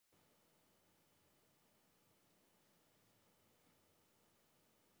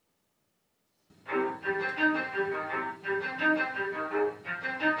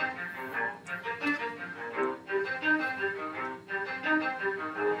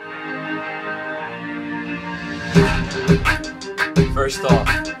First off,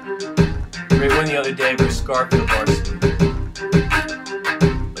 great win the other day versus Garfield varsity.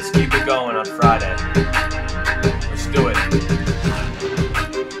 Let's keep it going on Friday. Let's do it.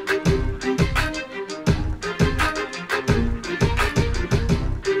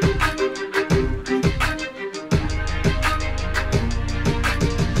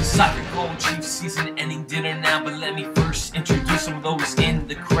 Caldwell Chiefs season-ending dinner now, but let me first introduce some of those in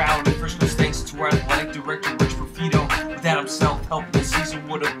the crowd. And first goes thanks to our Athletic Director Rich Porfido. Without himself helping, the season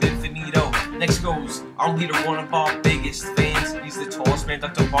would have been finito. Next goes our leader, one of our biggest fans. He's the tallest man,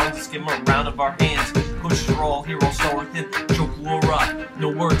 Dr. Barnes. Let's give him a round of our hands. Coaches are all here, I'll start with him. Collura. No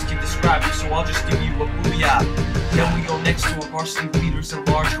words can describe you, so I'll just give you a boo-yah. Then we go next to our varsity leaders at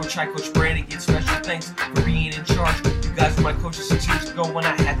large. Coach Branigan, special thanks for being in charge. You guys were my coaches 6 years ago when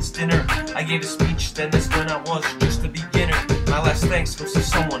I had this dinner. I gave a speech, then that's when I was just a beginner. My last thanks goes to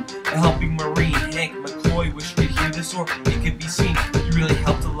someone, a helping Marine, Hank McCoy. Wish you could hear this or it could be seen. You really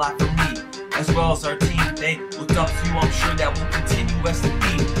helped a lot for me, as well as our team. They looked up to you, I'm sure that will continue as the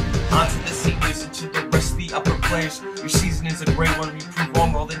theme. On to the seniors and to the rest of the upper players. Your season is a great one, you prove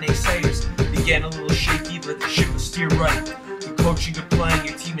wrong all the naysayers. Began a little shaky, but the ship was steered right. Good coaching, good playing,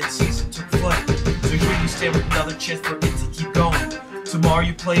 your team in season took flight. So here you stand with another chance for it to keep going. Tomorrow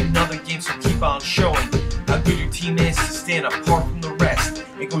you play another game, so keep on showing how good your team is to stand apart from the rest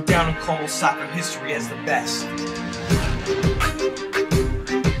and go down in Caldwell soccer history as the best.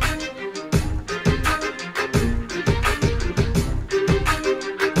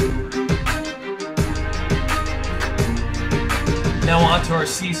 Now on to our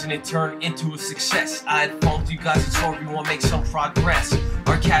season, it turned into a success. I had fun with you guys, it's hard, we want to make some progress.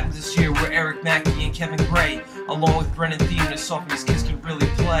 Our captains this year were Eric Mackey and Kevin Gray, along with Brennan Thiem and his sophomore. These kids can really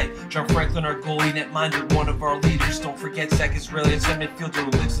play. John Franklin, our goalie, netminder, one of our leaders. Don't forget Zach Israeli, it's a midfielder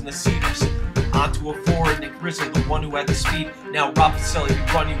who lives in the Cedars. On to a forward, Nick Rizzo, the one who had the speed. Now Rob Pacelli,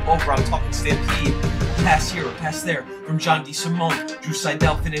 he run you over, I'm talking Stampede. A pass here, a pass there, from John D. Simone. Drew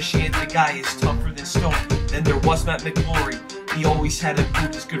Seidel finishing it, the guy is tougher than stone. Then there was Matt McCoy. He always had a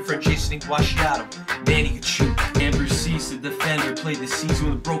boot, his good friend Jason Iguashiato. Man, he could shoot. Andrew Cease, the defender, played the season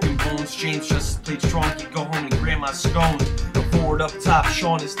with broken bones. James just played strong, he'd go home and grandma's scones. The forward up top,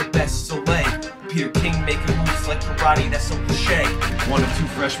 Sean is the best, Soleil. Peter King making moves like karate, that's so cliche. 1 or 2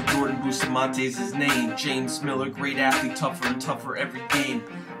 freshman, Jordan Bustamante is his name. James Miller, great athlete, tougher and tougher every game.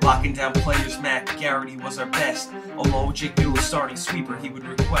 Locking down players, Matt Garrity was our best. Along with Jake Newell, starting sweeper, he would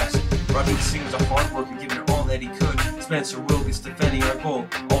request. Rodney Singh was a hard worker, giving it all that he could. Spencer Wilkes defending our goal,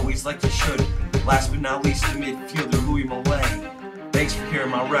 always like he should. Last but not least, the midfielder, Louis Malay. Thanks for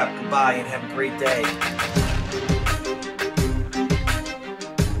hearing my rep, goodbye and have a great day.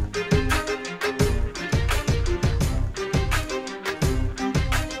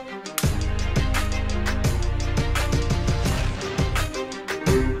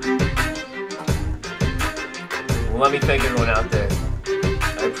 Let me thank everyone out there.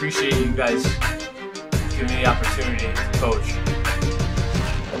 I appreciate you guys giving me the opportunity to coach.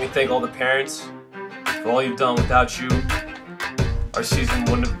 Let me thank all the parents for all you've done. Without you, our season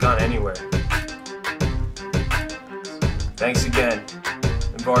wouldn't have gone anywhere. Thanks again.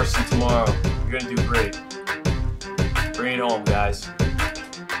 In varsity tomorrow, you're gonna do great. Bring it home, guys.